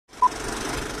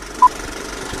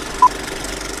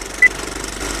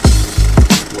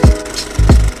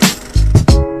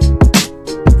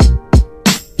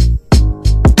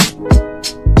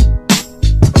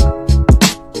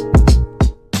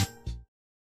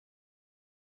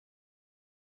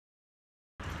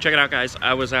Check it out, guys.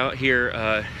 I was out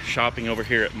here shopping over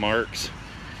here at Mark's,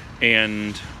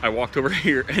 and I walked over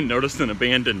here and noticed an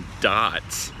abandoned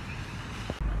Dots.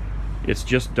 It's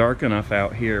just dark enough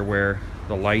out here where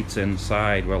the lights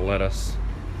inside will let us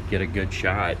get a good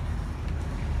shot.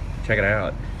 Check it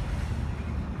out.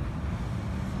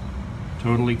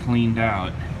 Totally cleaned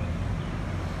out.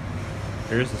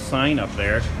 There's a sign up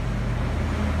there.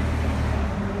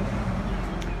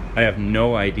 I have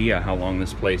no idea how long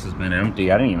this place has been empty.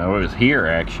 I didn't even know it was here,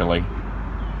 actually.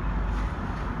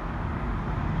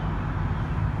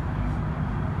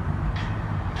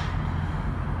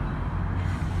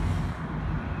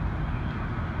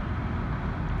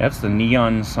 That's the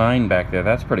neon sign back there.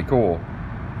 That's pretty cool.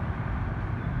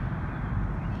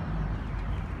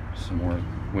 Some more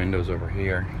windows over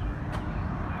here.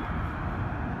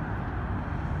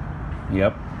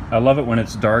 Yep. I love it when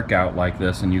it's dark out like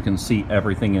this and you can see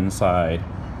everything inside.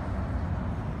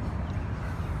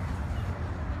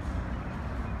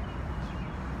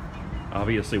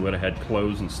 Obviously would have had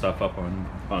clothes and stuff up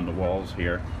on the walls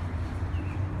here.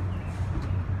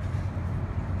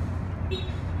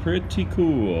 Pretty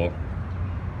cool.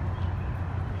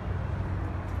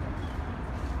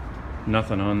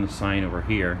 Nothing on the sign over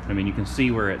here. I mean, you can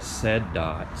see where it said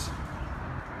Dots.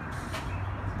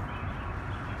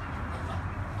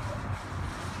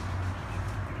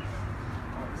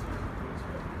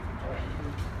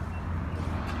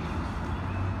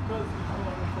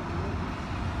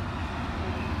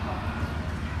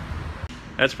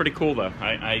 That's pretty cool though.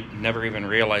 I never even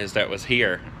realized that was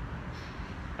here.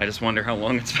 I just wonder how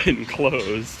long it's been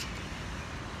closed.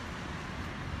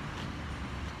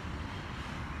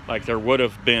 Like, there would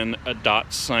have been a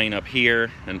Dot sign up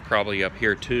here and probably up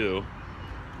here too.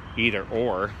 Either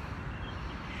or.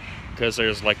 Because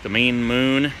there's like the main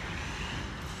moon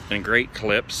and great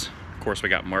clips. Of course we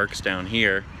got Mark's down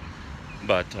here.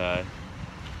 But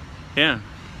yeah.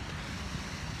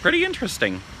 Pretty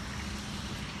interesting.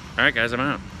 Alright guys, I'm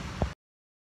out.